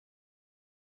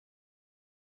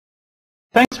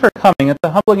Thanks for coming. It's a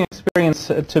humbling experience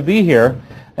to be here,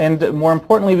 and more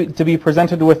importantly, to be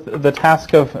presented with the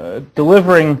task of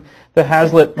delivering the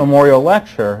Hazlitt Memorial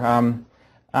Lecture.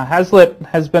 Hazlitt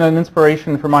has been an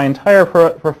inspiration for my entire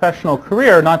professional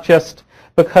career, not just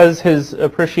because his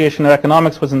appreciation of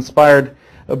economics was inspired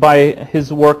by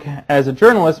his work as a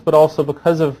journalist, but also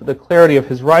because of the clarity of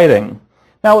his writing.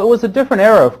 Now, it was a different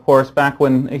era, of course, back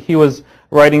when he was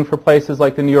writing for places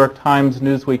like the New York Times,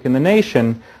 Newsweek, and The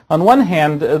Nation. On one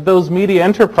hand, those media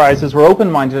enterprises were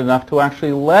open-minded enough to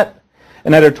actually let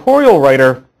an editorial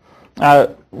writer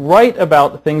write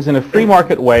about things in a free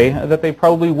market way that they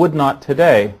probably would not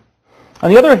today.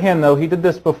 On the other hand, though, he did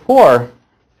this before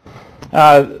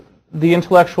the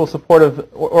intellectual support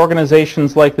of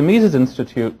organizations like the Mises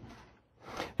Institute.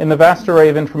 In the vast array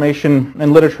of information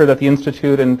and literature that the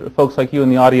Institute and folks like you in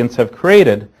the audience have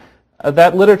created,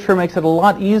 that literature makes it a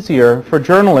lot easier for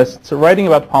journalists writing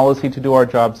about policy to do our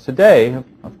jobs today.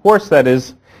 Of course, that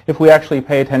is, if we actually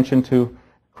pay attention to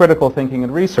critical thinking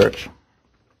and research.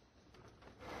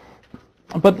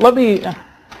 But let me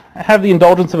have the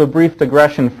indulgence of a brief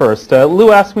digression first.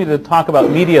 Lou asked me to talk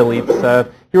about media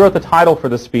elites. He wrote the title for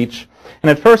the speech, and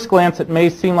at first glance it may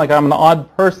seem like I'm an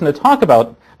odd person to talk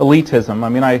about elitism. I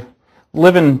mean, I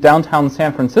live in downtown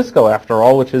San Francisco, after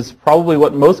all, which is probably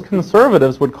what most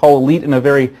conservatives would call elite in a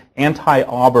very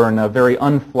anti-Auburn, a very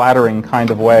unflattering kind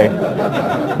of way.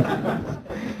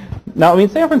 Now, I mean,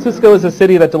 San Francisco is a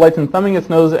city that delights in thumbing its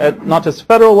nose at not just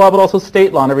federal law, but also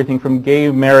state law and everything from gay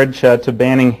marriage to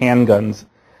banning handguns.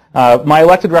 My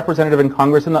elected representative in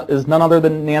Congress is none other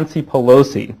than Nancy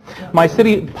Pelosi. My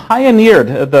city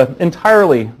pioneered the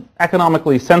entirely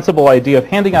economically sensible idea of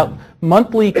handing out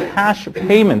monthly cash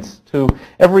payments to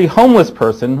every homeless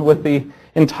person, with the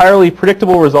entirely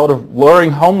predictable result of luring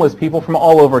homeless people from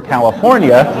all over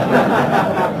California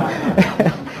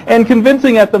and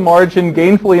convincing at the margin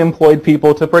gainfully employed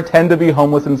people to pretend to be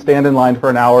homeless and stand in line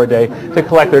for an hour a day to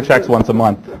collect their checks once a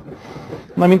month.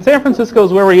 I mean, San Francisco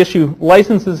is where we issue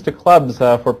licenses to clubs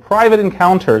for private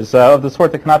encounters of the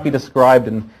sort that cannot be described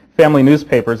in family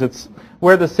newspapers. It's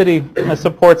where the city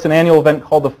supports an annual event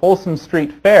called the Folsom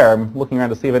Street Fair. I'm looking around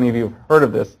to see if any of you have heard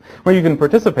of this, where you can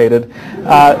participate,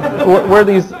 where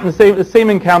the same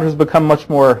encounters become much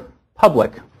more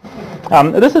public.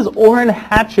 This is Orrin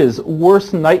Hatch's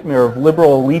worst nightmare of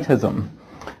liberal elitism,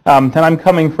 and I'm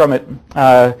coming from it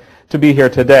to be here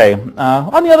today.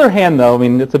 On the other hand, though, I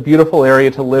mean, it's a beautiful area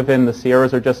to live in. The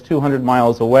Sierras are just 200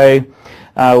 miles away.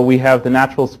 We have the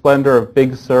natural splendor of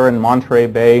Big Sur and Monterey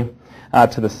Bay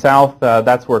to the south.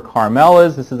 That's where Carmel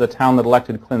is. This is a town that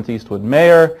elected Clint Eastwood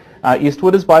mayor.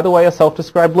 Eastwood is, by the way, a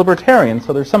self-described libertarian,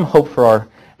 so there's some hope for our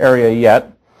area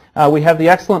yet. We have the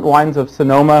excellent wines of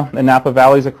Sonoma and Napa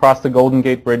Valleys across the Golden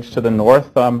Gate Bridge to the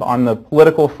north. On the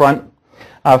political front,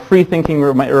 free thinking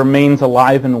remains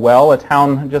alive and well. A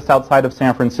town just outside of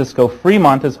San Francisco,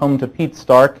 Fremont, is home to Pete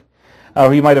Stark,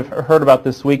 who you might have heard about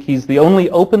this week. He's the only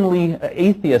openly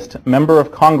atheist member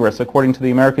of Congress, according to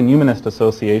the American Humanist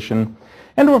Association.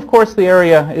 And of course, the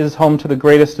area is home to the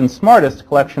greatest and smartest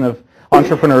collection of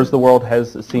entrepreneurs the world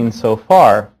has seen so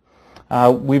far.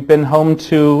 We've been home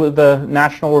to the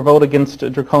national revolt against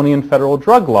draconian federal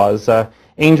drug laws.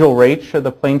 Angel Raich,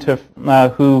 the plaintiff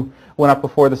who went up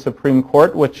before the Supreme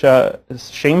Court, which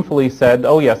shamefully said,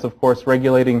 oh yes, of course,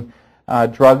 regulating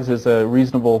drugs is a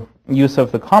reasonable use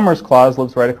of the Commerce Clause,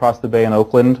 lives right across the bay in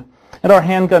Oakland. And our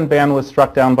handgun ban was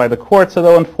struck down by the courts,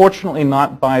 although unfortunately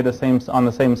not by on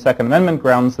the same Second Amendment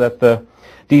grounds that the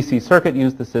D.C. Circuit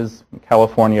used. This is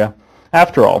California,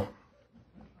 after all.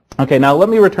 Okay, now let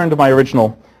me return to my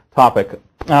original topic.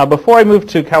 Before I moved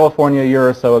to California a year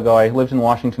or so ago, I lived in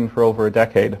Washington for over a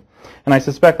decade. And I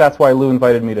suspect that's why Lou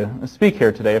invited me to speak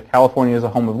here today. If California is a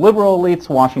home of liberal elites,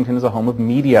 Washington is a home of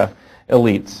media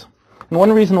elites. And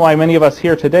one reason why many of us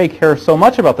here today care so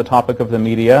much about the topic of the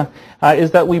media is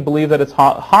that we believe that it's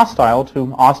hostile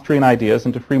to Austrian ideas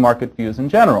and to free market views in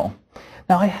general.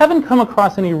 Now, I haven't come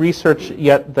across any research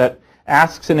yet that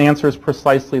asks and answers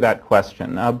precisely that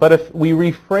question. But if we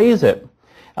rephrase it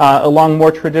along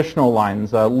more traditional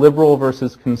lines, liberal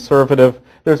versus conservative,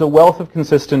 there's a wealth of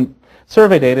consistent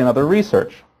survey data and other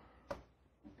research.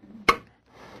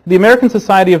 The American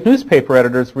Society of Newspaper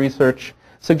Editors research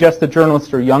suggests that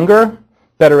journalists are younger,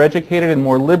 better educated, and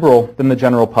more liberal than the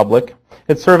general public.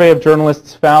 Its survey of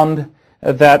journalists found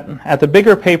that at the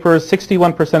bigger papers,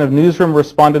 61% of newsroom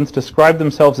respondents described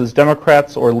themselves as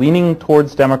Democrats or leaning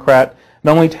towards Democrat,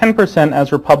 and only 10%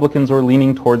 as Republicans or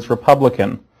leaning towards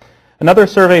Republican. Another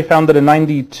survey found that in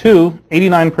 92,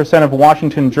 89% of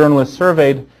Washington journalists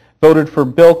surveyed voted for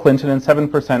Bill Clinton and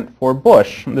 7% for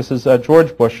Bush. This is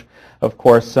George Bush, of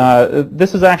course.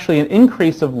 This is actually an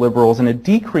increase of liberals and a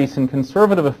decrease in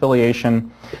conservative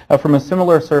affiliation from a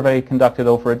similar survey conducted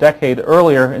over a decade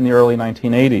earlier in the early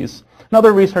 1980s. And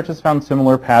other research has found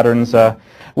similar patterns,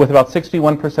 with about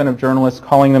 61% of journalists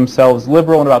calling themselves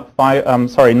liberal and about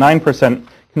 9%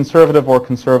 conservative or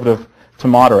conservative to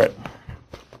moderate.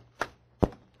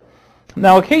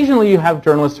 Now, occasionally you have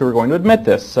journalists who are going to admit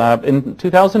this. In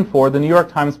 2004, the New York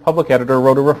Times public editor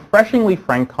wrote a refreshingly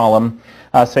frank column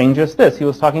saying just this. He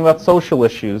was talking about social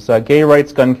issues, gay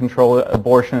rights, gun control,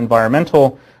 abortion,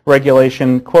 environmental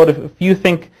regulation. Quote, if you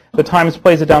think the Times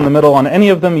plays it down the middle on any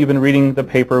of them, you've been reading the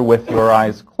paper with your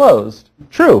eyes closed.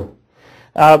 True.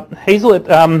 Hazlitt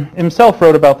himself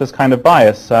wrote about this kind of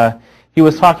bias. He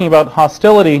was talking about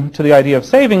hostility to the idea of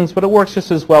savings, but it works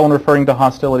just as well when referring to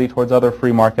hostility towards other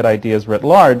free market ideas writ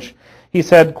large. He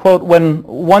said, quote, when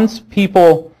once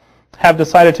people have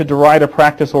decided to deride a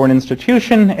practice or an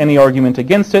institution, any argument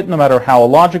against it, no matter how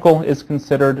illogical, is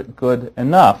considered good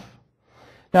enough.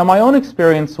 Now, my own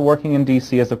experience working in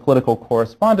D.C. as a political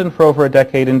correspondent for over a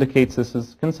decade indicates this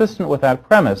is consistent with that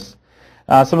premise.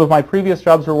 Some of my previous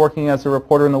jobs were working as a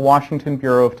reporter in the Washington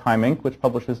Bureau of Time Inc., which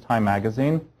publishes Time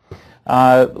magazine.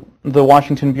 The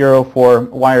Washington Bureau for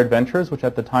Wired Ventures, which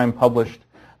at the time published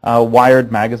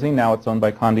Wired magazine. Now it's owned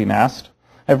by Condé Nast.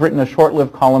 I've written a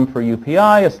short-lived column for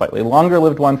UPI, a slightly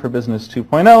longer-lived one for Business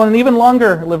 2.0, and an even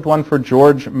longer-lived one for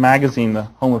George magazine, the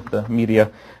home of the media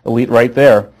elite right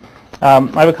there.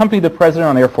 I've accompanied the president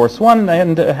on Air Force One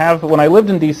and have, when I lived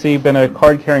in D.C., been a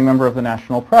card-carrying member of the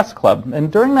National Press Club.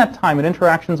 And during that time, in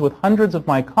interactions with hundreds of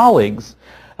my colleagues,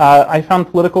 I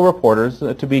found political reporters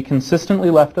to be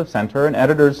consistently left of center and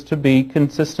editors to be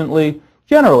consistently,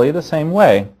 generally, the same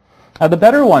way. The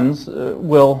better ones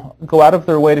will go out of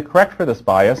their way to correct for this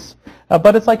bias,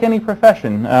 but it's like any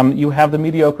profession. You have the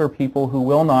mediocre people who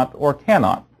will not or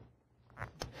cannot.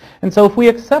 And so if we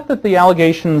accept that the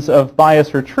allegations of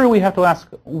bias are true, we have to ask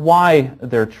why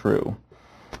they're true.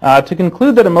 To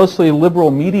conclude that a mostly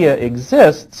liberal media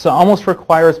exists almost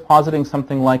requires positing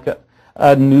something like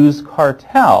a news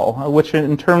cartel, which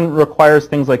in turn requires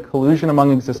things like collusion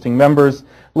among existing members,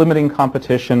 limiting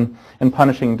competition, and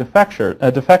punishing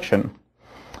defection.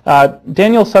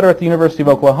 Daniel Sutter at the University of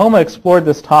Oklahoma explored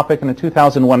this topic in a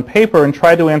 2001 paper and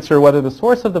tried to answer whether the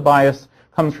source of the bias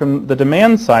comes from the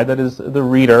demand side, that is the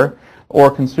reader or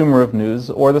consumer of news,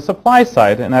 or the supply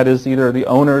side, and that is either the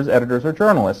owners, editors, or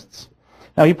journalists.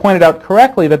 Now, he pointed out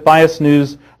correctly that biased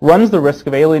news runs the risk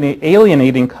of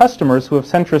alienating customers who have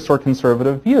centrist or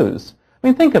conservative views. I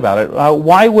mean, think about it.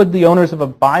 Why would the owners of a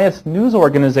biased news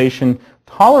organization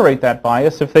tolerate that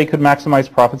bias if they could maximize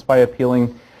profits by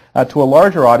appealing to a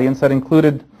larger audience that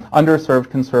included underserved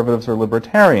conservatives or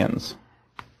libertarians?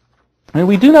 And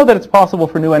we do know that it's possible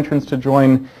for new entrants to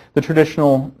join the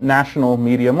traditional national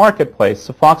media marketplace.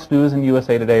 So Fox News and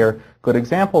USA Today are good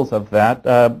examples of that,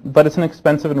 but it's an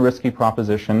expensive and risky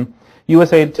proposition.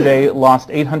 USA Today lost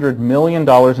 $800 million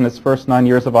in its first 9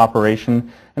 years of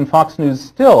operation, and Fox News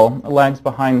still lags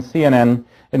behind CNN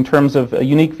in terms of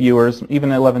unique viewers,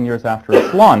 even 11 years after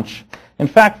its launch. In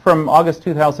fact, from August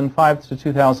 2005 to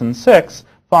 2006,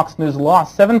 Fox News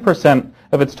lost 7%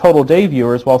 of its total day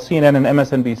viewers, while CNN and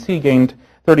MSNBC gained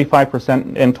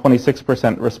 35% and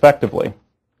 26% respectively.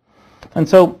 And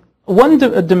so one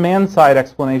demand-side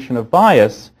explanation of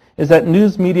bias is that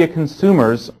news media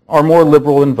consumers are more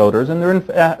liberal than voters, and there in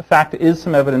fact is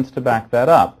some evidence to back that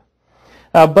up.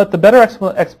 But the better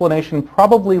explanation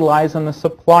probably lies on the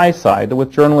supply side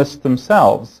with journalists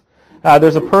themselves.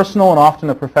 There's a personal and often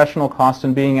a professional cost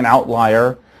in being an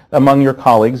outlier among your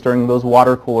colleagues during those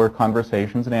water cooler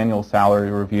conversations and annual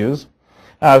salary reviews.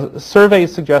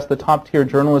 Surveys suggest that top-tier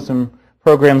journalism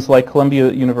programs like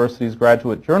Columbia University's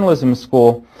Graduate Journalism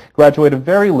School graduate a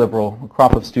very liberal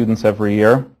crop of students every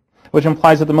year, which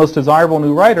implies that the most desirable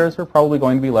new writers are probably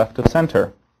going to be left of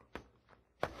center.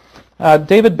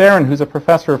 David Barron, who's a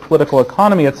professor of political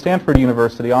economy at Stanford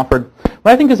University, offered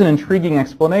what I think is an intriguing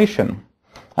explanation.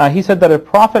 He said that a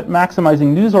profit-maximizing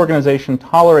news organization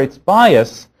tolerates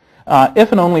bias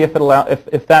if and only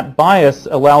if that bias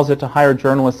allows it to hire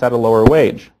journalists at a lower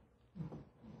wage.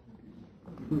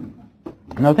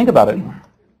 Now think about it.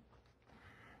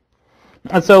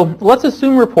 And so let's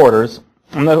assume reporters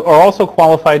are also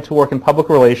qualified to work in public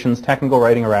relations, technical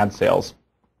writing, or ad sales.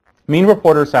 Mean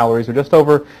reporter salaries are just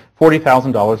over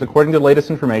 $40,000, according to the latest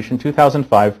information,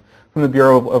 2005, from the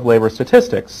Bureau of Labor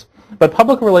Statistics. But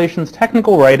public relations,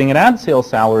 technical writing, and ad sales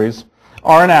salaries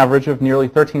are an average of nearly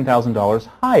 $13,000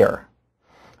 higher.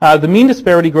 The mean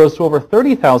disparity grows to over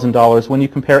 $30,000 when you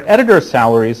compare editor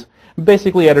salaries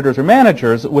basically editors or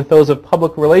managers, with those of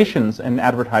public relations and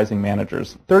advertising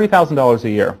managers, $30,000 a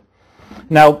year.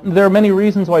 Now, there are many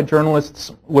reasons why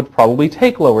journalists would probably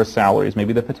take lower salaries,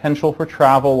 maybe the potential for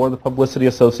travel or the publicity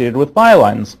associated with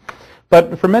bylines.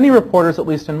 But for many reporters, at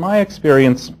least in my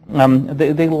experience,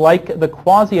 they like the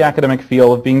quasi-academic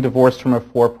feel of being divorced from a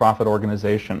for-profit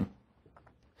organization.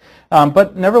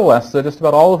 But nevertheless, just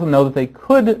about all of them know that they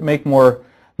could make more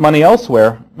money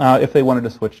elsewhere if they wanted to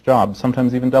switch jobs,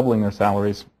 sometimes even doubling their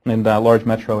salaries in large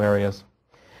metro areas.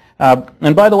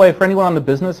 And by the way, for anyone on the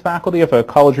business faculty, if a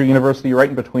college or university, you're right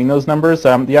in between those numbers,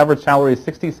 the average salary is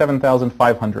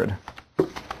 $67,500.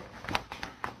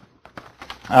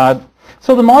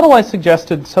 So the model I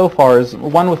suggested so far is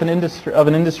one with an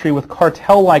industry with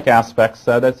cartel-like aspects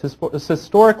that's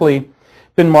historically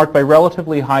been marked by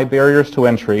relatively high barriers to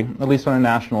entry, at least on a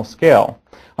national scale.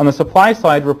 On the supply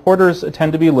side, reporters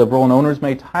tend to be liberal, and owners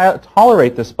may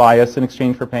tolerate this bias in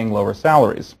exchange for paying lower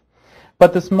salaries.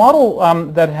 But this model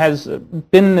that has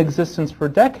been in existence for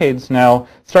decades now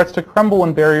starts to crumble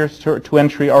when barriers to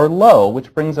entry are low,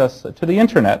 which brings us to the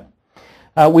internet.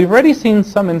 We've already seen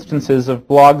some instances of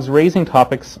blogs raising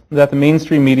topics that the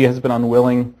mainstream media has been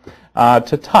unwilling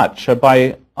to touch.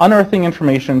 By unearthing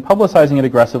information, publicizing it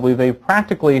aggressively, they've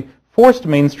practically forced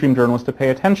mainstream journalists to pay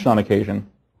attention on occasion.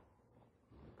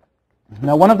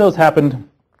 Now, one of those happened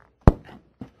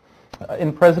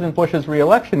in President Bush's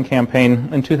re-election campaign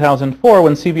in 2004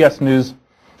 when CBS News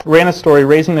ran a story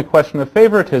raising the question of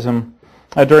favoritism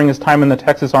during his time in the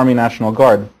Texas Army National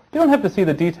Guard. You don't have to see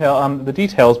the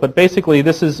details, but basically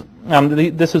this is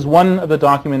one of the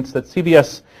documents that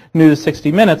CBS News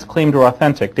 60 Minutes claimed were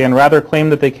authentic. Dan Rather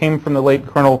claimed that they came from the late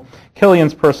Colonel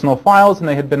Killian's personal files and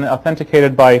they had been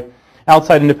authenticated by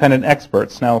outside independent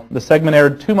experts. Now, the segment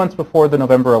aired 2 months before the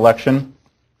November election,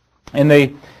 and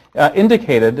they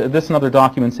indicated, this and other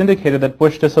documents indicated that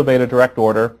Bush disobeyed a direct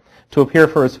order to appear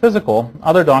for his physical.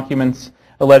 Other documents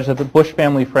alleged that the Bush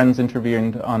family friends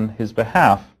intervened on his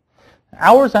behalf.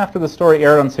 Hours after the story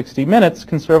aired on 60 Minutes,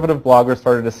 conservative bloggers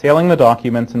started assailing the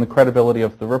documents and the credibility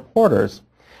of the reporters.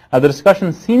 The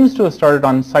discussion seems to have started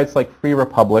on sites like Free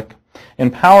Republic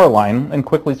and Powerline and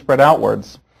quickly spread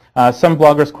outwards. Some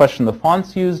bloggers questioned the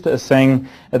fonts used, saying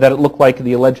that it looked like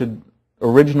the alleged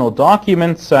original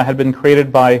documents had been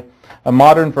created by a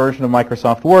modern version of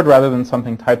Microsoft Word rather than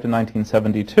something typed in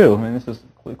 1972. I mean, this is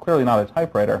clearly not a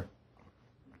typewriter.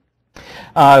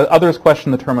 Others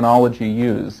questioned the terminology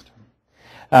used.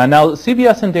 Now,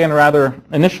 CBS and Dan Rather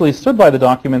initially stood by the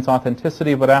document's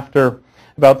authenticity, but after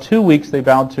about 2 weeks, they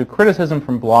bowed to criticism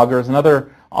from bloggers and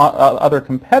other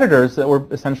competitors that were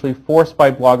essentially forced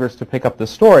by bloggers to pick up the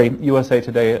story, USA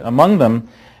Today among them,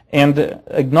 and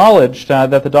acknowledged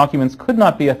that the documents could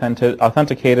not be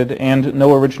authenticated and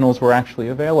no originals were actually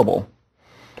available.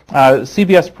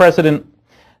 CBS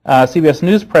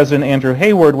News President Andrew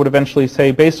Hayward would eventually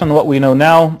say, based on what we know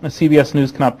now, CBS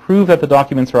News cannot prove that the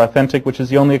documents are authentic, which is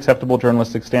the only acceptable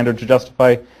journalistic standard to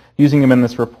justify using them in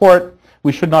this report.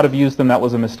 We should not have used them. That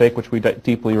was a mistake which we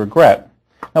deeply regret.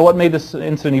 Now, what made this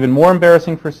incident even more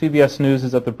embarrassing for CBS News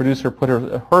is that the producer put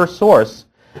her source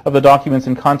of the documents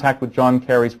in contact with John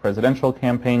Kerry's presidential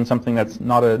campaign, something that's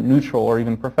not a neutral or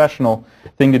even professional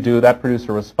thing to do. That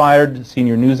producer was fired.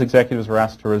 Senior news executives were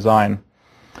asked to resign.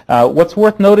 What's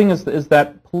worth noting is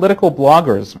that political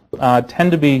bloggers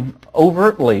tend to be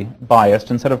overtly biased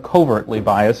instead of covertly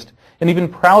biased, and even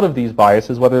proud of these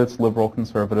biases, whether it's liberal,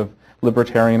 conservative,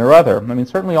 libertarian, or other. I mean,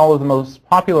 certainly all of the most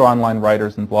popular online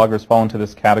writers and bloggers fall into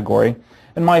this category.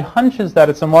 And my hunch is that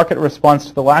it's a market response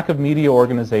to the lack of media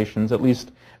organizations, at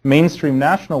least mainstream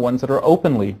national ones, that are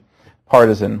openly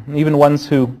partisan. And even ones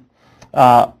who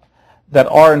that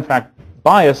are in fact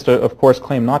biased, of course,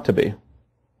 claim not to be.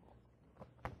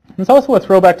 It's also a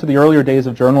throwback to the earlier days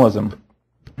of journalism.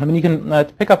 I mean, you can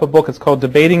pick up a book. It's called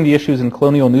Debating the Issues in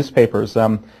Colonial Newspapers,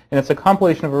 and it's a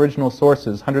compilation of original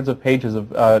sources, hundreds of pages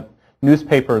of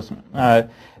newspapers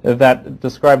that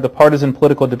describe the partisan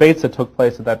political debates that took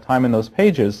place at that time in those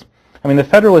pages. I mean, the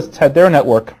Federalists had their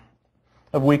network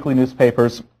of weekly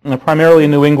newspapers, primarily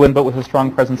in New England, but with a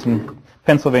strong presence in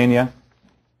Pennsylvania.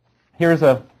 Here's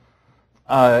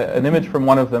an image from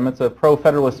one of them. It's a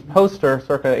pro-Federalist poster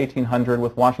circa 1800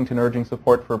 with Washington urging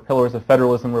support for pillars of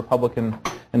federalism, republican,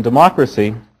 and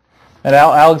democracy. At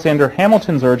Alexander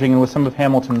Hamilton's urging and with some of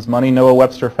Hamilton's money, Noah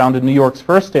Webster founded New York's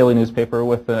first daily newspaper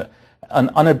with an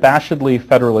unabashedly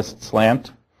Federalist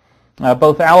slant.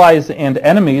 Both allies and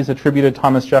enemies attributed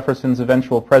Thomas Jefferson's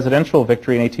eventual presidential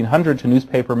victory in 1800 to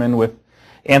newspapermen with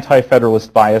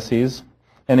anti-Federalist biases.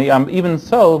 And even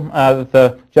so,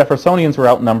 the Jeffersonians were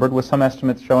outnumbered, with some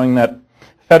estimates showing that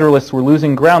Federalists were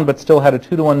losing ground but still had a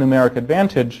 2-to-1 numeric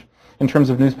advantage in terms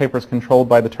of newspapers controlled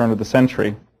by the turn of the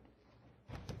century.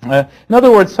 In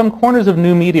other words, some corners of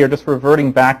new media are just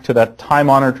reverting back to that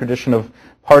time-honored tradition of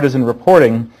partisan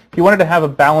reporting. If you wanted to have a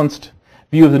balanced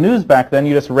view of the news back then,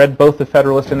 you just read both the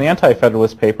Federalist and the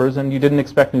Anti-Federalist papers, and you didn't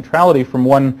expect neutrality from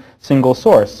one single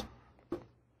source.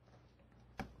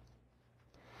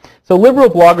 So liberal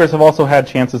bloggers have also had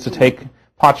chances to take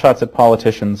potshots at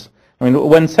politicians. I mean,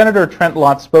 when Senator Trent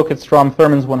Lott spoke at Strom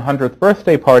Thurmond's 100th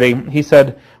birthday party, he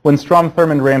said, "When Strom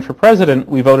Thurmond ran for president,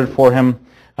 we voted for him.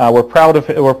 We're proud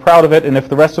of it, and if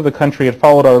the rest of the country had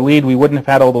followed our lead, we wouldn't have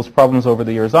had all those problems over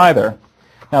the years either."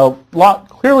 Now, Lott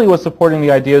clearly was supporting the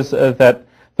ideas that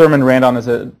Thurmond ran on as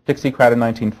a Dixiecrat in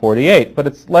 1948, but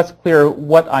it's less clear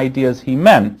what ideas he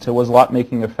meant. Was Lott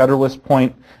making a Federalist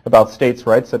point about states'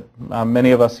 rights that many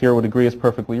of us here would agree is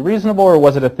perfectly reasonable, or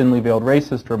was it a thinly veiled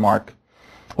racist remark?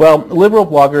 Well, liberal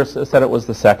bloggers said it was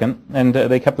the second, and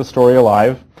they kept the story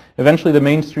alive. Eventually, the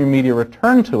mainstream media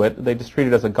returned to it. They just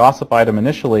treated it as a gossip item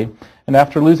initially, and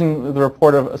after losing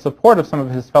the support of some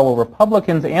of his fellow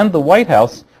Republicans and the White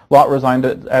House, Lott resigned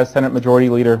as Senate Majority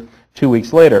Leader 2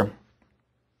 weeks later.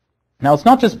 Now, it's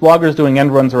not just bloggers doing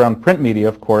end runs around print media,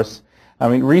 of course. I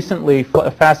mean, recently,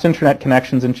 fast internet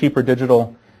connections and cheaper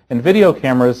digital and video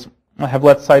cameras have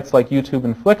let sites like YouTube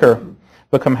and Flickr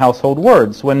become household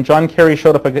words. When John Kerry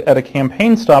showed up at a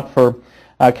campaign stop for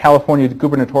California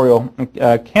gubernatorial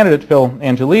candidate Phil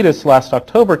Angelides last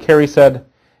October, Kerry said,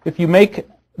 "If you make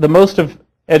the most of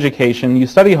education, you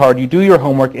study hard, you do your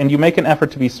homework, and you make an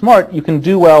effort to be smart, you can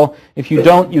do well. If you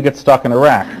don't, you get stuck in a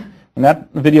rack." And that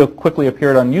video quickly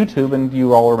appeared on YouTube, and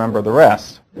you all remember the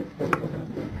rest. And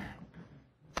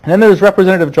then there's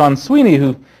Representative John Sweeney,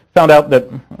 who found out that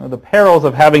the perils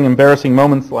of having embarrassing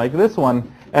moments like this one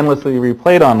endlessly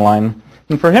replayed online.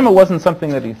 And for him, it wasn't something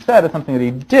that he said, it's something that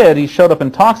he did. He showed up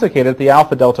intoxicated at the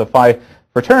Alpha Delta Phi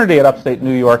fraternity at upstate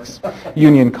New York's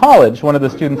Union College. One of the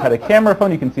students had a camera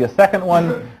phone. You can see a second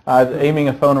one aiming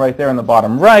a phone right there in the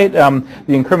bottom right. The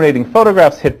incriminating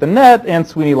photographs hit the net, and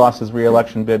Sweeney lost his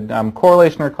re-election bid.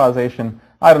 Correlation or causation?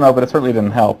 I don't know, but it certainly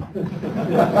didn't help.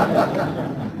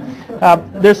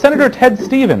 There's Senator Ted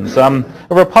Stevens, a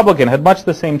Republican, had much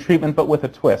the same treatment, but with a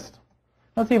twist.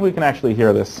 Let's see if we can actually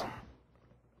hear this.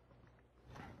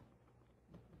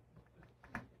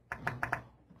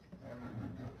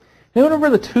 Anyone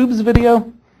remember the Tubes video?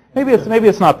 Maybe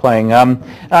it's not playing.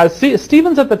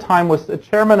 Stevens at the time was the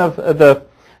chairman of the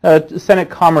Senate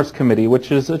Commerce Committee,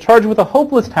 which is charged with a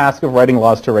hopeless task of writing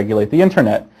laws to regulate the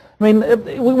internet. I mean,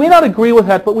 we may not agree with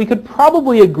that, but we could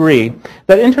probably agree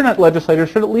that internet legislators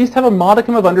should at least have a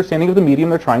modicum of understanding of the medium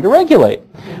they're trying to regulate.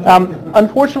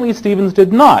 Unfortunately, Stevens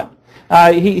did not.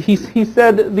 He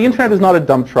said the internet is not a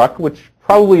dump truck, which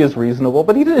probably is reasonable,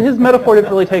 but his metaphor didn't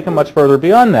really take him much further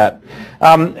beyond that.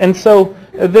 And so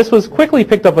this was quickly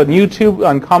picked up on YouTube,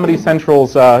 on Comedy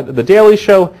Central's The Daily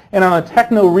Show, and on a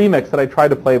techno remix that I tried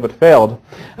to play but failed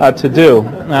to do.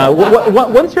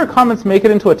 Once your comments make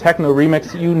it into a techno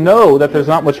remix, you know that there's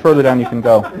not much further down you can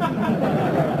go.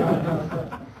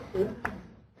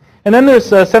 And then there's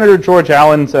Senator George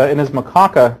Allen's in his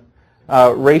macaca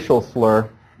racial slur,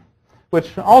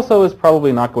 which also is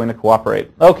probably not going to cooperate.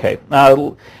 Okay,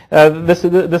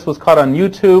 this was caught on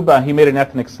YouTube. He made an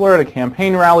ethnic slur at a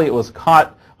campaign rally. It was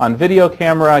caught on video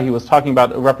camera. He was talking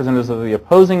about representatives of the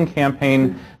opposing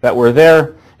campaign that were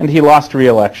there, and he lost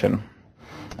re-election.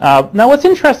 Now what's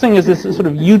interesting is this sort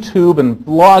of YouTube and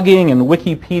blogging and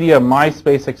Wikipedia,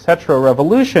 MySpace, etc.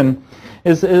 revolution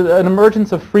is an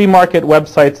emergence of free market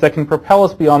websites that can propel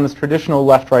us beyond this traditional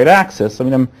left-right axis. I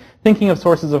mean, I'm thinking of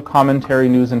sources of commentary,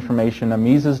 news information,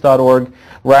 Mises.org,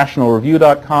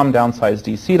 RationalReview.com,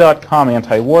 DownsizeDC.com,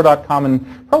 Antiwar.com,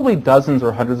 and probably dozens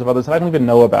or hundreds of others that I don't even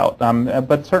know about,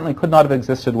 but certainly could not have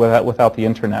existed without the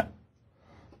internet.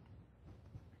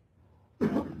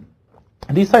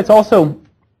 These sites also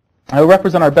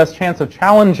represent our best chance of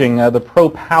challenging the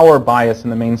pro-power bias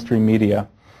in the mainstream media.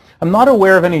 I'm not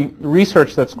aware of any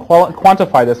research that's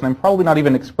quantified this, and I'm probably not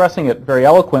even expressing it very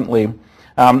eloquently,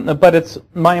 but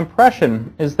my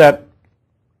impression is that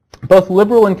both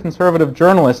liberal and conservative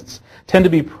journalists tend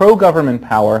to be pro-government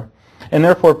power and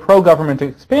therefore pro-government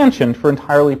expansion for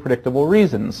entirely predictable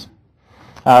reasons.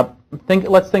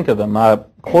 Let's think of them.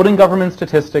 Quoting government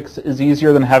statistics is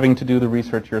easier than having to do the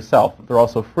research yourself. They're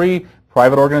also free.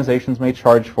 Private organizations may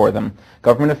charge for them.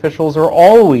 Government officials are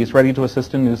always ready to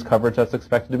assist in news coverage that's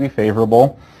expected to be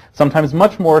favorable, sometimes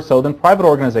much more so than private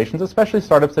organizations, especially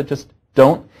startups that just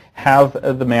don't have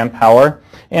the manpower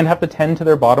and have to tend to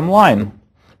their bottom line.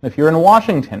 If you're in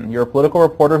Washington, you're a political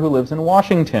reporter who lives in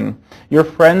Washington. Your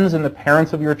friends and the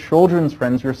parents of your children's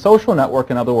friends, your social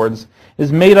network, in other words,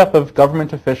 is made up of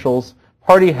government officials,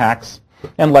 party hacks,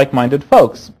 and like-minded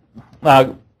folks.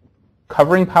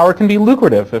 Covering power can be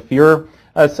lucrative. If you're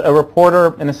a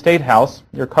reporter in a state house,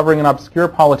 you're covering an obscure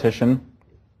politician,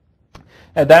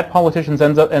 and that politician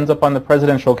ends up on the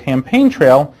presidential campaign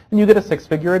trail, and you get a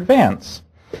six-figure advance.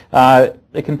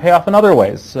 It can pay off in other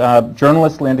ways.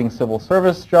 Journalists landing civil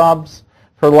service jobs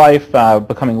for life,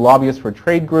 becoming lobbyists for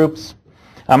trade groups.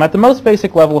 At the most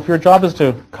basic level, if your job is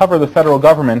to cover the federal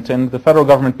government and the federal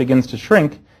government begins to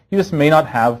shrink, you just may not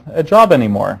have a job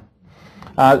anymore.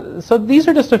 So these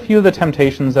are just a few of the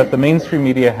temptations that the mainstream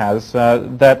media has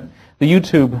that the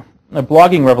YouTube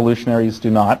blogging revolutionaries do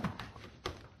not.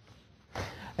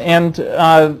 And,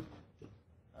 and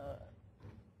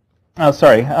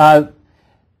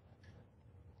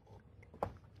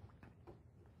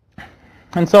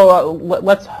so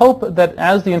let's hope that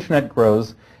as the internet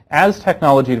grows, as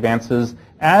technology advances,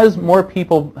 as more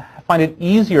people find it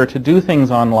easier to do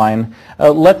things online,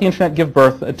 let the internet give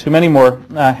birth to many more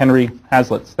Henry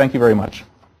Hazlitts. Thank you very much.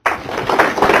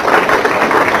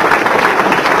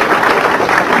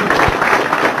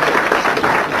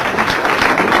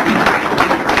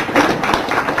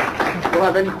 We'll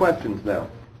have any questions now.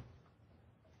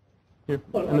 Here,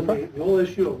 Well, in the front. the whole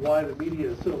issue of why the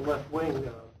media is so left-wing,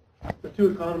 the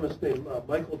two economists named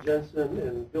Michael Jensen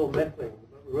and Bill Meckling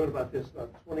wrote about this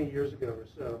about 20 years ago or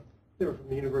so. They were from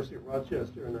the University of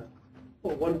Rochester, and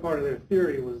one part of their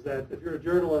theory was that if you're a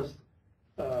journalist,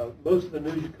 most of the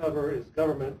news you cover is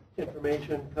government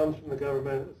information, comes from the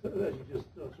government, as you just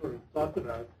sort of talked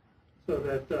about, so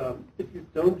that if you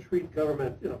don't treat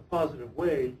government in a positive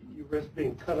way, you risk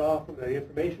being cut off from the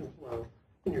information flow,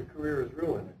 and your career is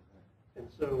ruined. And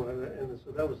so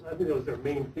that was, I think that was their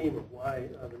main theme of why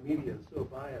the media is so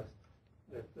biased,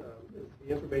 that the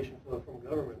information flow from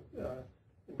government.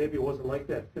 And maybe it wasn't like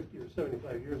that 50 or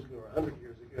 75 years ago or 100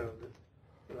 years ago.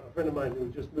 That, a friend of mine who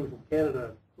just moved from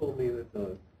Canada told me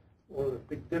that one of the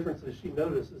big differences she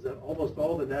noticed is that almost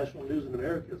all the national news in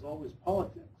America is always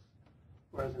politics.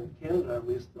 Whereas in Canada, at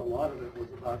least, a lot of it was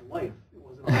about life. It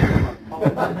wasn't always about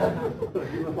politics. But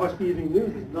if you watch the evening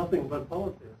news, it's nothing but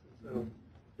politics. And so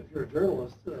if you're a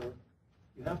journalist,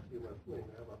 you have to be left-wing,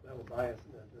 have a bias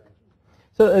in that direction.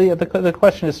 So the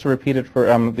question is to repeat it for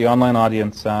the online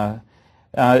audience.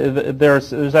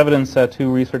 There's evidence,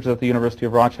 two researchers at the University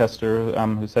of Rochester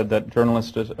who said that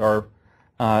journalists are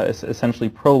essentially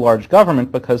pro-large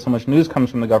government because so much news comes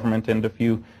from the government, and if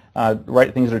you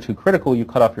write things that are too critical, you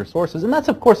cut off your sources. And that's,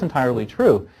 of course, entirely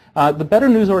true. The better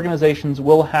news organizations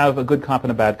will have a good cop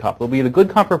and a bad cop. There'll be the good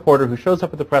cop reporter who shows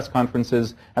up at the press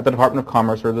conferences at the Department of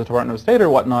Commerce or the Department of State or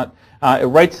whatnot, it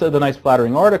writes the nice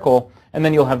flattering article, and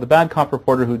then you'll have the bad cop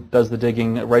reporter who does the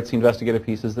digging, writes the investigative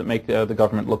pieces that make the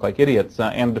government look like idiots.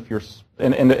 And if you're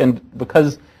and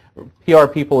because PR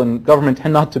people in government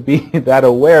tend not to be that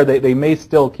aware, they may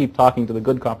still keep talking to the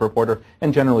good cop reporter,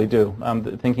 and generally do,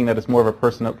 thinking that it's more of a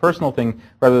personal thing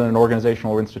rather than an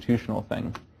organizational or institutional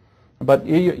thing. But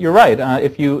you're right.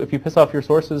 If you piss off your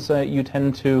sources, you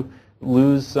tend to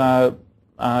lose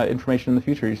information in the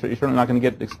future. You're certainly not going to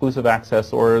get exclusive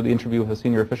access or the interview with a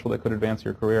senior official that could advance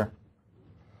your career.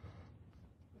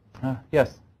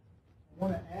 Yes? I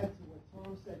want to add to what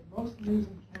Tom said. Most news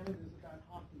in Canada is about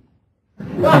hockey.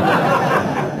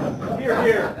 Here,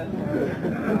 here.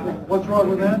 What's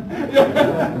wrong with that?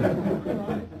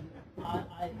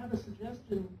 I have a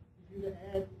suggestion for you to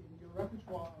add in your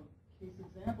repertoire of case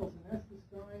examples, and that's this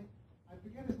guy, I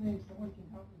forget his name, someone can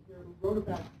help me here, who wrote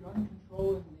about gun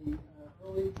control in the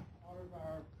early part of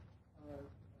our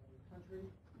country,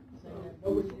 saying that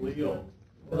nobody used guns.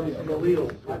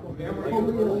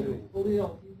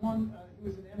 Khalil. He won, he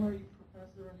was an Emory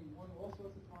professor, and he won all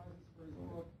sorts of prizes for his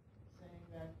book, saying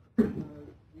that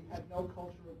we had no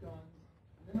culture of guns.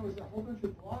 And then there was a whole bunch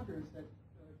of bloggers that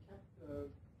kept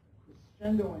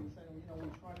crescendoing, saying, we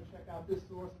tried to check out this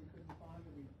source, we couldn't find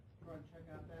it, we tried to check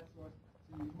out that source.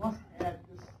 So you must add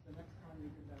this the next time you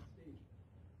give that speech.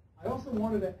 I also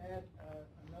wanted to add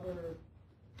another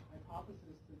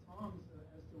hypothesis to Tom's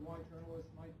as to why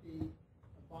journalists might be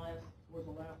biased towards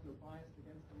the left or biased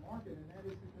against the market, and that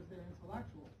is because they're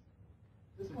intellectuals.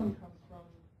 This one comes from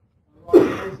Robert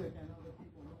Nozick and other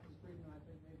people. Milton Friedman, I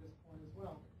think, made this point as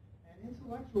well. And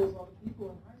intellectuals are the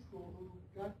people in high school who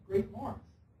got great marks.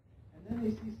 And then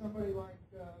they see somebody like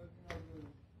the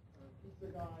pizza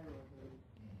guy or the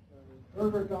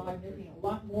burger guy making a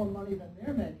lot more money than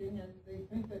they're making, and they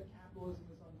think that capitalism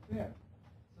is unfair.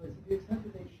 So to the extent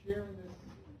that they share in this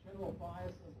general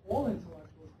bias of all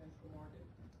intellectuals against the market,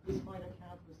 this might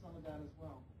account for some of that as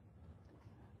well.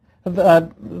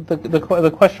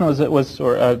 The question was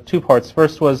two parts.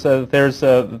 First was there's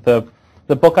the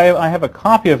the book, I have a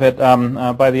copy of it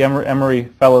by the Emory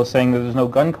Fellow saying that there's no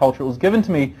gun culture. It was given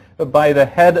to me by the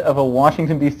head of a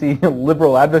Washington, D.C.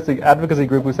 liberal advocacy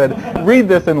group who said, read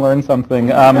this and learn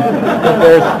something. And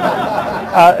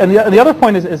the other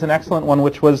point is an excellent one,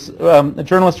 which was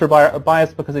journalists are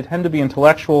biased because they tend to be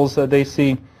intellectuals. They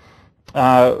see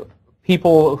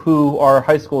people who are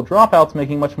high school dropouts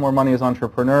making much more money as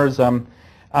entrepreneurs.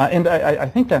 And I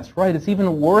think that's right. It's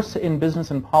even worse in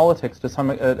business and politics to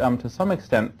some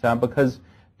extent because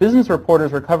business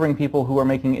reporters are covering people who are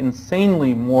making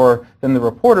insanely more than the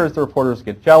reporters. The reporters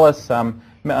get jealous.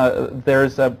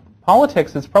 There's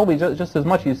politics. It's probably just as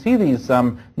much. You see these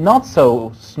not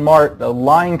so smart,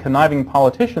 lying, conniving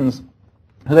politicians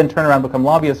who then turn around and become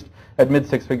lobbyists at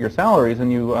mid-six-figure salaries,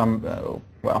 and you,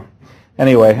 well,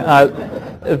 anyway,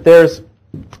 there's,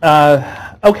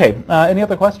 okay, any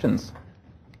other questions?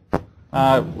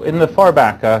 In the far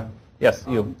back, yes,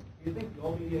 you. Do you think the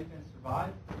old media can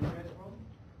survive in today's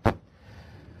world?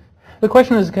 The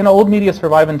question is, can old media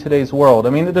survive in today's world? I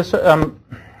mean, there's,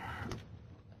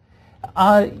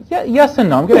 yes and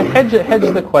no. I'm going to hedge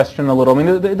the question a little. I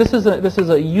mean, this is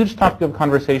a huge topic of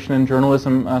conversation in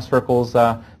journalism circles.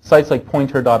 Sites like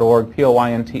Poynter.org,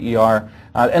 Poynter,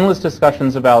 endless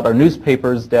discussions about are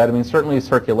newspapers dead. I mean, certainly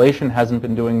circulation hasn't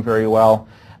been doing very well.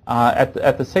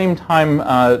 At the same time,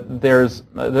 there's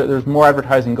more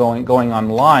advertising going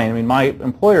online. I mean, my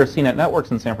employer, CNET Networks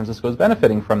in San Francisco, is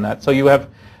benefiting from that. So you have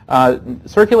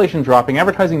circulation dropping,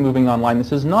 advertising moving online.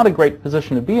 This is not a great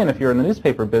position to be in if you're in the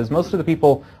newspaper biz. Most of the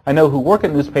people I know who work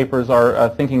at newspapers are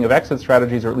thinking of exit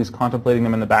strategies, or at least contemplating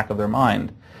them in the back of their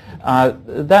mind.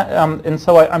 And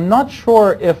so I'm not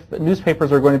sure if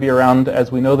newspapers are going to be around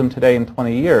as we know them today in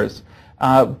 20 years.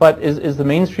 But is the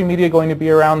mainstream media going to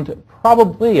be around?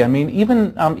 Probably. I mean,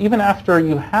 even after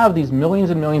you have these millions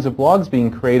and millions of blogs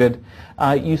being created,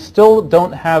 you still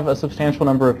don't have a substantial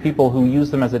number of people who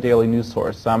use them as a daily news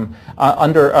source.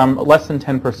 Under less than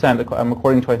 10%,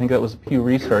 according to, I think that was Pew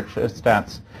Research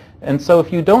stats. And so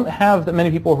if you don't have that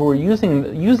many people who are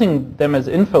using them as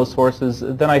info sources,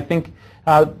 then I think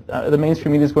the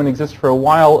mainstream media is going to exist for a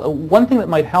while. One thing that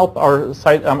might help are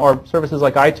services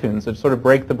like iTunes that sort of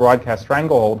break the broadcast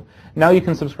stranglehold. Now you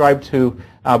can subscribe to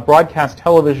broadcast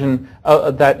television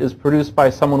that is produced by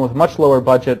someone with a much lower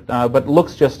budget, but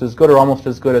looks just as good or almost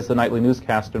as good as the nightly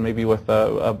newscast, and maybe with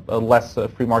a less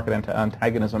free market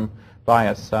antagonism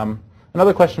bias.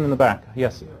 Another question in the back.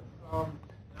 Yes. Yeah,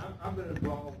 I've been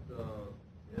involved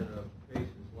in a case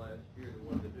this last year, the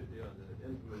one that the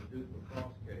infamous Declan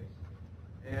McCullagh case,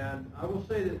 and I will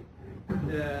say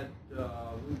that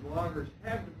we bloggers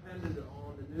have depended on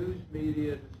the news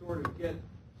media to sort of get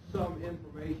some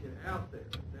information out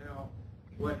there. Now,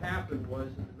 what happened was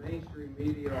that the mainstream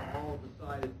media all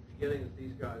decided at the beginning that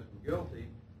these guys were guilty,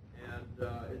 and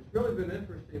it's really been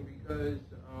interesting because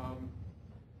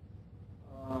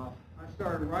I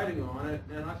started writing on it,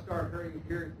 and I started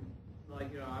hearing like,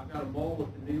 I've got a mole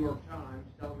at the New York Times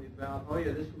telling me about, oh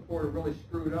yeah, this reporter really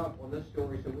screwed up on this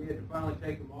story, so we had to finally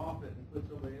take him off it and put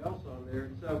somebody else on there.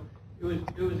 And so it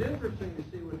was interesting to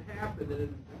see what happened,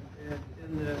 and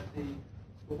in that the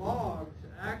blogs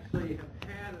actually have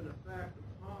had an effect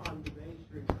upon the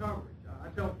mainstream coverage. I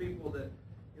tell people that,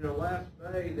 last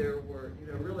May there were,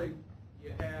 really,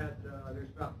 you had, there's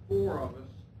about 4 of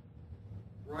us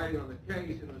writing on the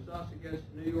case, and it was us against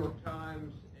the New York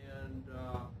Times and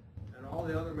all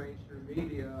the other mainstream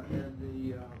media, and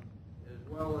as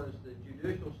well as the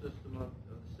judicial system of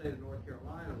the state of North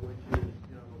Carolina, which is,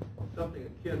 something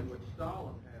akin to what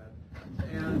Stalin had.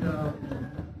 And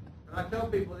I tell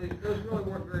people those really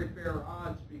weren't very fair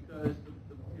odds because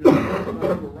the person who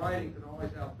were writing can always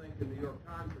outthink the New York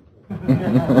Times report.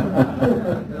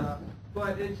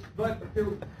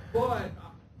 But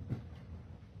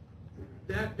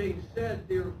that being said,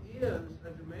 there is a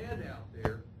demand out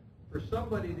there for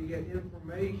somebody to get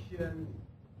information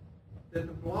that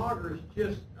the bloggers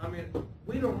just,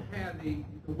 we don't have the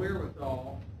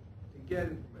wherewithal to get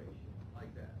information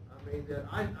like that. That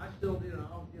I still, in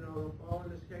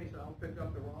this case, I'll pick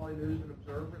up the Raleigh News and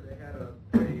Observer. They had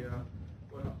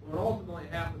what ultimately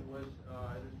happened was,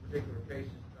 in this particular case,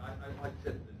 like I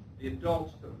said, the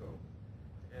adults took over.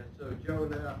 And so Joe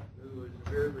Neff, who is a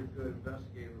very, very good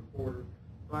investigative reporter,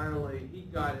 finally, he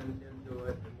got into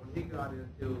it, and when he got into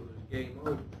it, it was game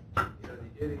over.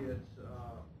 The idiots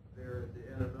there at the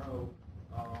NNO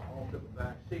all took a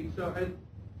back seat. So,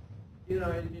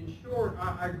 in short,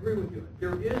 I agree with you.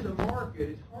 There is a market.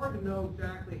 It's hard to know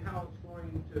exactly how it's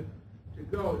going to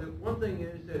go. The one thing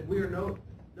is that we are no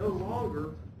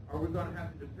longer are we going to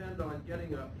have to depend on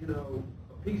getting a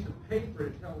piece of paper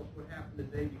to tell us what happened the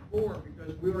day before,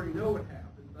 because we already know what happened.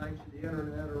 thanks to the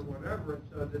internet or whatever, and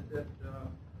so that the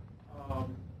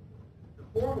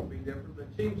form will be different. But it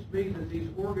seems to me that these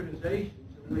organizations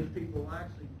in which people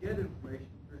actually get information,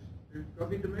 there's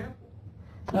going to be demand for.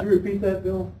 Could you repeat that,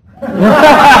 Bill?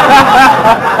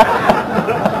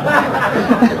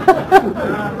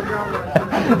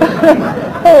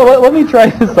 Oh, let me try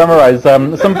to summarize.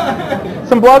 Some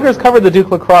bloggers covered the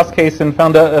Duke lacrosse case and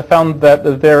found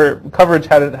that their coverage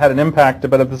had an impact,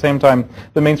 but at the same time,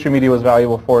 the mainstream media was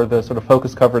valuable for the sort of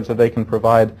focused coverage that they can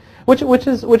provide, which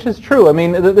is true. I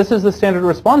mean, this is the standard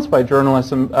response by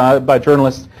journalists and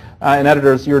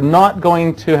editors. You're not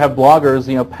going to have bloggers,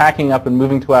 packing up and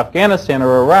moving to Afghanistan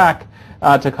or Iraq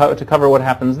to cover what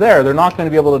happens there. They're not going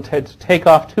to be able to take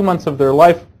off 2 months of their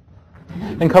life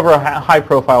and cover a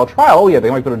high-profile trial. Oh yeah, they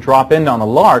might be able to drop in on a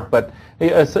lark, but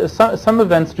some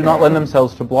events do not lend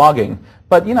themselves to blogging.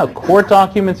 But court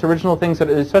documents, original things,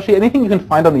 especially anything you can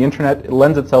find on the internet, it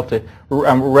lends itself to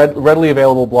readily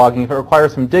available blogging. If it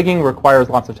requires some digging, requires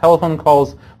lots of telephone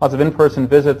calls, lots of in-person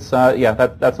visits,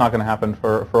 that's not going to happen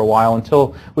for a while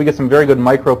until we get some very good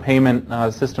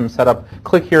micro-payment systems set up.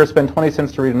 Click here, spend 20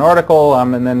 cents to read an article,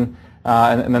 and then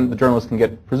the journalist can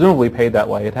get presumably paid that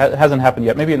way. It hasn't happened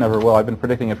yet. Maybe it never will. I've been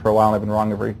predicting it for a while, and I've been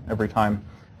wrong every time.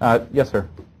 Yes, sir.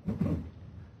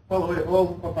 Well,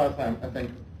 all of us, I think,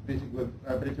 pretty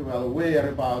well aware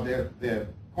about the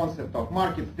concept of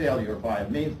market failure by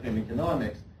mainstream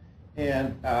economics.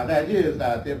 And the idea is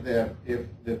that if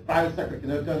the private sector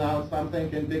cannot turn out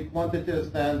something in big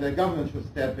quantities, then the government should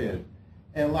step in.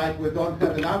 And like we don't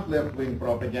have enough left-wing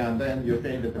propaganda, and you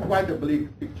painted quite a bleak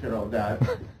picture of that,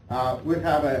 we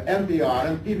have NPR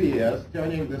and PBS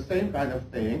turning the same kind of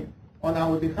thing on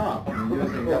our behalf,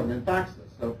 using government taxes.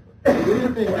 So do you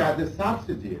think that the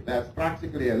subsidy, that's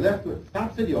practically a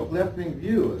subsidy of left-wing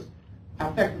views,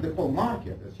 affected the whole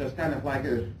market? It's just kind of like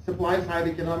a supply-side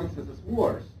economics as it's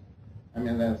worse. I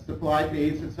mean, the supply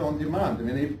creates its own demand. I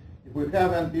mean, if we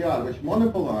have NPR, which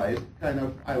monopolized kind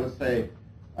of, I would say,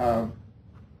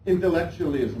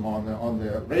 intellectualism on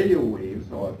the radio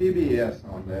waves, or PBS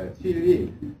on the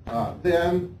TV,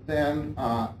 then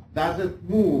does it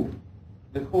move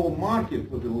the whole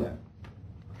market to the left?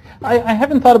 I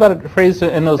haven't thought about it phrased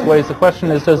in those ways. The question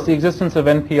is, does the existence of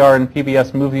NPR and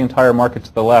PBS move the entire market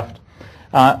to the left?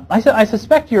 I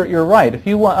suspect you're right. If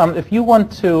you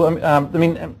want to, I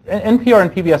mean, NPR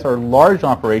and PBS are large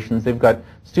operations. They've got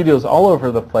studios all over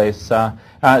the place. These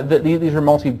are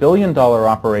multi-billion-dollar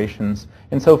operations,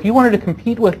 and so if you wanted to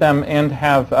compete with them and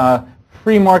have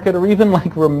free market or even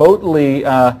like remotely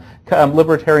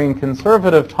libertarian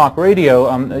conservative talk radio,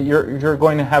 you're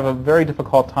going to have a very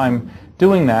difficult time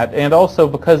doing that. And also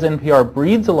because NPR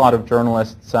breeds a lot of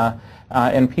journalists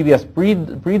and PBS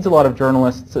breeds a lot of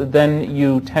journalists, then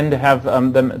you tend to have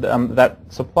that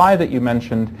supply that you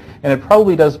mentioned, and it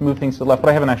probably does move things to the left, but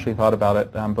I haven't actually thought about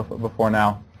it before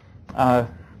now.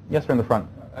 Yes, sir, in the front.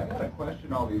 I got to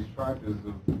question all these charges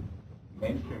of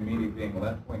mainstream media being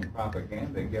left-wing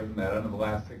propaganda, given that under the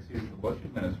last 6 years of the Bush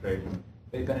administration,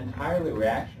 they've been entirely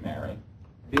reactionary,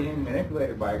 being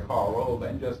manipulated by Karl Rove,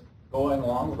 and just going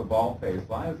along with the bald-faced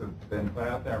lies that have been put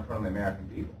out there in front of the American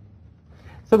people.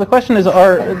 So the question is,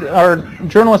 are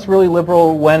journalists really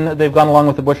liberal when they've gone along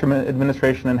with the Bush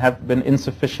administration and have been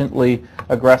insufficiently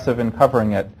aggressive in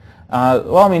covering it?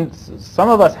 Well, I mean, some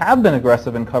of us have been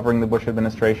aggressive in covering the Bush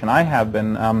administration. I have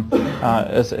been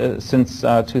since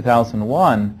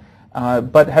 2001.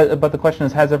 But the question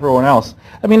is, has everyone else?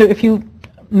 I mean, if you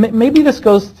maybe this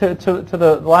goes to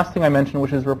the last thing I mentioned,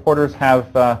 which is reporters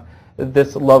have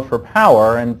this love for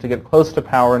power and to get close to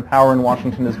power, and power in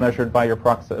Washington is measured by your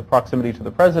proximity to the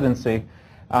presidency,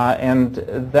 and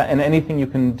anything you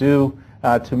can do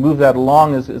to move that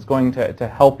along is going to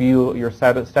help your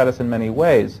status in many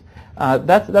ways.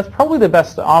 That's probably the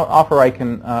best offer I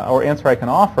can or answer I can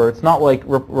offer. It's not like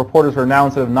reporters are now,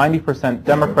 instead of 90%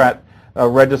 Democrat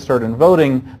registered and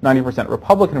voting, 90%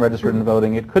 Republican registered and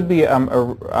voting. It could be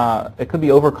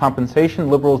overcompensation.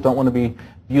 Liberals don't want to be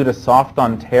viewed as soft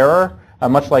on terror,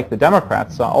 much like the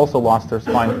Democrats also lost their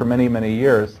spine for many, many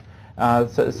years.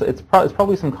 So it's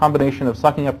probably some combination of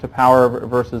sucking up to power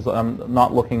versus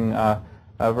not looking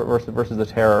versus the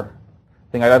terror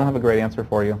thing. I don't have a great answer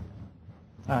for you.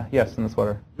 Yes, in the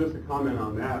sweater. Just a comment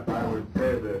on that, I would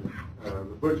say that the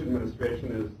Bush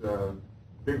administration is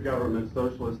big government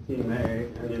socialist team A,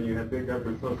 and then you have big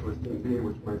government socialist team B,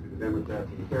 which might be the Democrats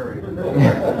and Kerry. And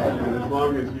as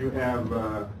long as you have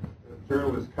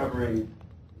journalists covering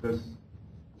this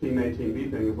team A, team B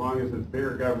thing, as long as it's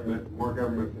bigger government, more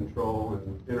government control,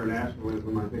 and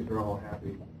internationalism, I think they're all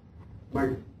happy.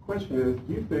 My question is,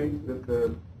 do you think that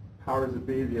the powers that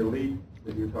be, the elite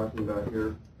that you're talking about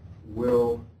here,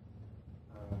 will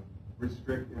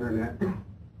restrict internet,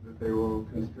 that they will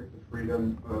constrict the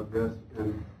freedom of this,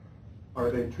 and are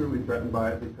they truly threatened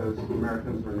by it because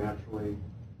Americans are naturally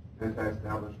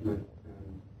anti-establishment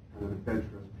and kind of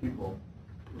adventurous people?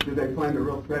 Do they find a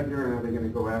real threat here, and are they going to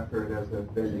go after it as a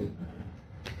venue?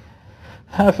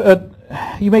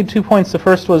 You made 2 points. The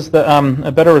first was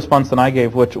a better response than I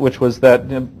gave, which was that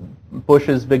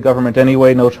Bush's big government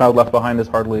anyway, No Child Left Behind is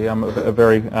hardly a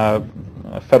very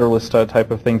federalist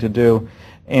type of thing to do.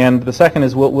 And the second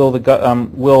is, will the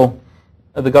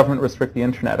government restrict the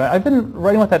internet? I've been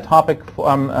writing about that topic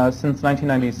since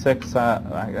 1996,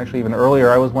 actually even earlier.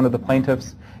 I was one of the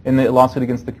plaintiffs in the lawsuit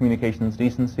against the Communications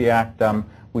Decency Act.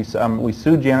 We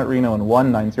sued Janet Reno and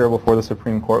won 9-0 before the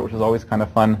Supreme Court, which is always kind of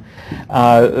fun.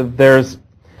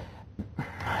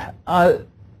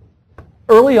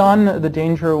 Early on, the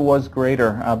danger was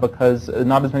greater because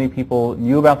not as many people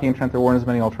knew about the internet. There weren't as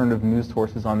many alternative news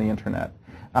sources on the internet.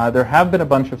 There have been a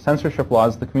bunch of censorship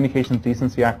laws. The Communications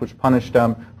Decency Act, which punished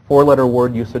four-letter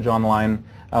word usage online,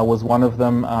 was one of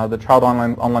them. The Child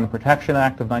Online Protection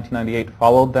Act of 1998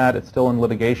 followed that. It's still in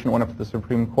litigation. It went up to the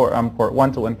Supreme Court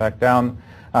once. It went back down.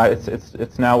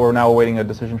 We're now awaiting a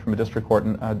decision from a district court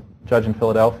judge in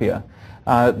Philadelphia.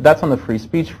 That's on the free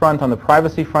speech front. On the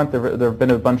privacy front, there have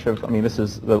been a bunch of, this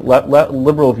is the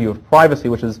liberal view of privacy,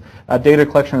 which is data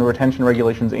collection and retention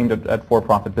regulations aimed at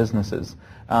for-profit businesses.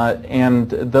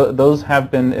 Those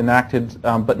have been enacted,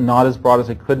 but not as broad as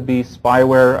it could be.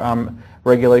 Spyware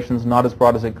regulations, not as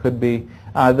broad as it could be.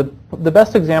 The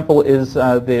best example is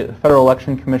the Federal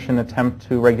Election Commission attempt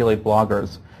to regulate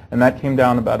bloggers, and that came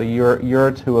down about a year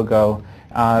or two ago.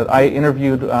 I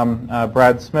interviewed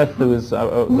Brad Smith, who is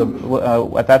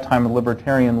at that time a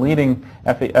libertarian leading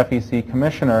FEC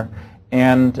commissioner,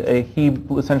 and he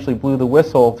essentially blew the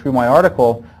whistle through my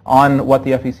article on what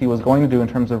the FEC was going to do in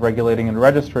terms of regulating and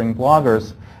registering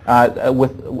bloggers.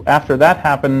 After that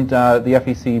happened, the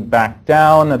FEC backed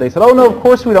down. They said, "Oh no, of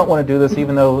course we don't want to do this,"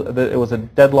 even though it was a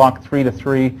deadlock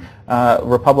 3-3,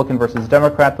 Republican versus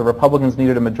Democrat. The Republicans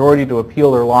needed a majority to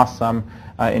appeal their loss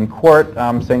in court,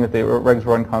 saying that the regs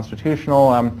were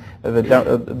unconstitutional.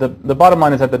 The bottom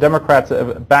line is that the Democrats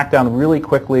backed down really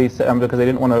quickly because they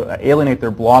didn't want to alienate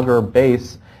their blogger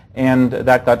base, and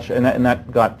that got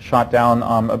shot down.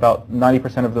 About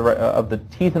 90% of the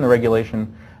teeth in the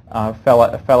regulation fell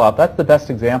out. That's the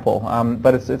best example,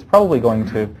 but it's probably going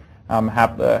to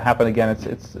happen again.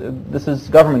 This is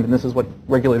government, and this is what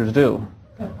regulators do.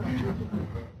 A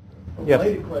Yes.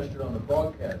 related question on the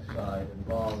broadcast side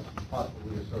involves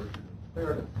possibly assertion of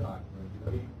fairness doctrine.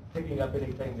 Are you picking up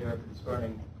anything there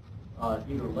concerning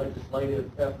either legislative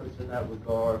efforts in that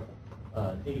regard,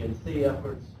 DNC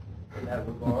efforts in that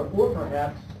regard, or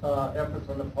perhaps efforts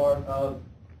on the part of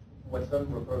what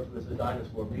some refer to as the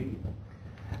dinosaur media?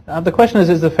 The question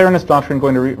is the fairness doctrine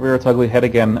going to rear its ugly head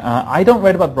again? I don't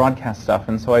write about broadcast stuff,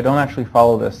 and so I don't actually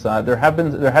follow this. There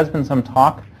has been some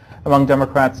talk among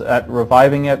Democrats at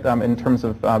reviving it in terms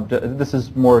of, this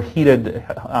is more heated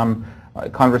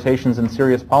conversations and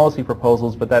serious policy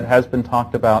proposals, but that has been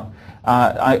talked about.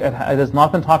 It has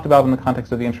not been talked about in the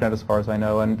context of the internet as far as I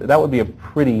know, and that would be a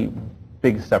pretty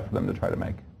big step for them to try to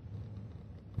make.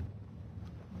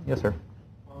 Yes, sir.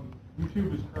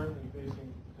 YouTube is currently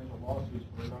facing potential lawsuits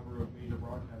for a number of major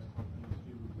broadcast companies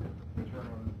to return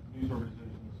on news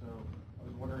organizations. So I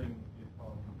was wondering if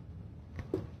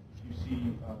you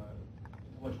see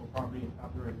intellectual property and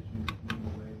copyright issues moving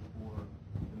away for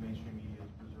the mainstream media to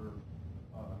preserve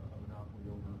a monopoly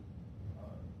over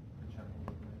the channel.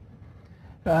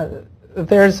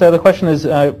 The question is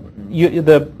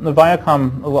the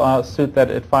Viacom lawsuit that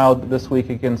it filed this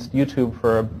week against YouTube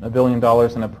for $1 billion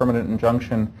and a permanent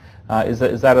injunction. Is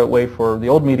that a way for the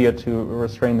old media to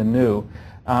restrain the new?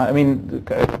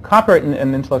 Copyright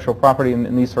and intellectual property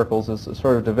in these circles is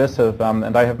sort of divisive,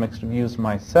 and I have mixed views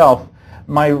myself.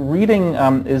 My reading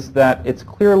is that it's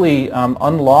clearly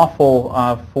unlawful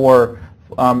for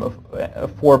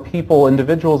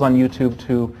individuals on YouTube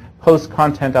to post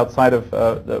content outside of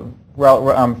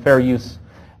fair use,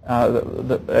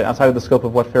 outside of the scope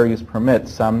of what fair use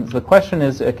permits. The question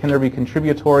is, can there be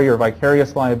contributory or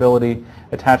vicarious liability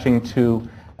attaching to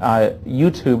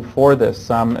YouTube for this?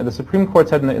 The Supreme Court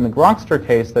said in the Grokster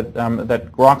case that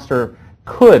Grokster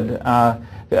could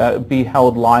be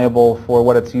held liable for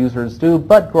what its users do,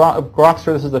 but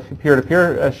Grokster, this is the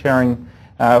peer-to-peer sharing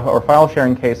or file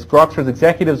sharing case, Grokster's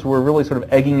executives were really sort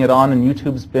of egging it on, and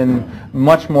YouTube's been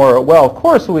much more, well, of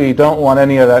course we don't want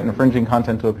any of that infringing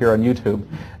content to appear on YouTube.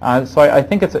 So I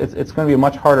think it's going to be a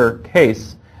much harder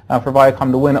case for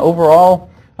Viacom to win. Overall,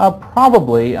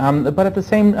 Probably, but at the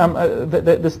same,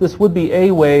 this would be a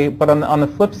way. But on the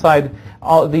flip side,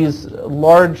 all these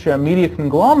large media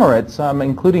conglomerates,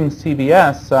 including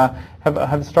CBS,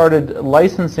 have started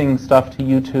licensing stuff to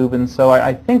YouTube, and so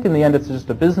I think in the end it's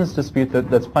just a business dispute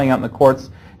that's playing out in the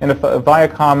courts. And if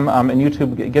Viacom and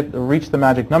YouTube reach the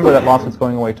magic number, that lawsuit's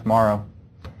going away tomorrow.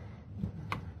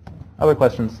 Other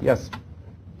questions? Yes.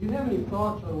 Do you have any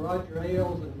thoughts on Roger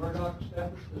Ailes and Murdoch's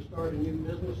efforts to start a new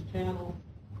business channel?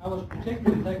 I was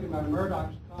particularly taken by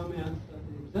Murdoch's comment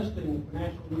that the existing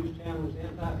financial news channel is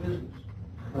anti-business.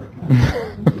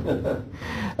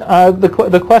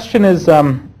 The question is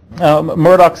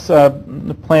Murdoch's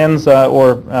plans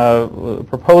or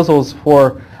proposals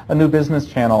for a new business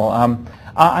channel.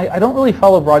 I don't really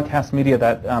follow broadcast media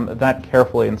that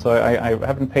carefully, and so I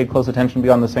haven't paid close attention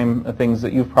beyond the same things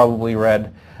that you've probably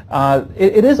read.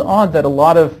 It is odd that a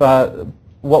lot of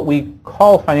what we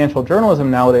call financial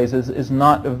journalism nowadays is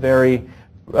not a very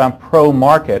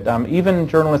pro-market. Even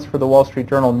journalists for the Wall Street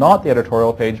Journal, not the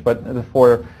editorial page, but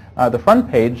for the front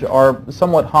page, are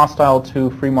somewhat hostile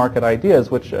to free market ideas,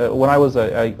 which when I was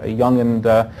a young and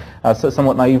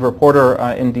somewhat naive reporter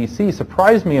in D.C.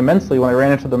 surprised me immensely when I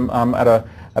ran into them at a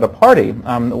party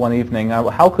one evening.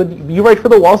 How could you write for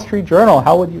the Wall Street Journal?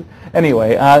 How would you?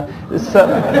 Anyway, And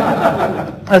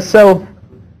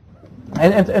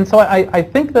so I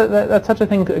think that such a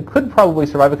thing could probably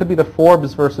survive. It could be the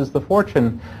Forbes versus the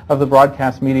Fortune of the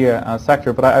broadcast media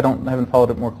sector, but I haven't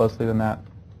followed it more closely than that.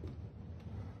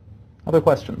 Other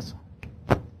questions?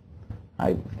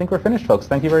 I think we're finished, folks.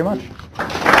 Thank you very much.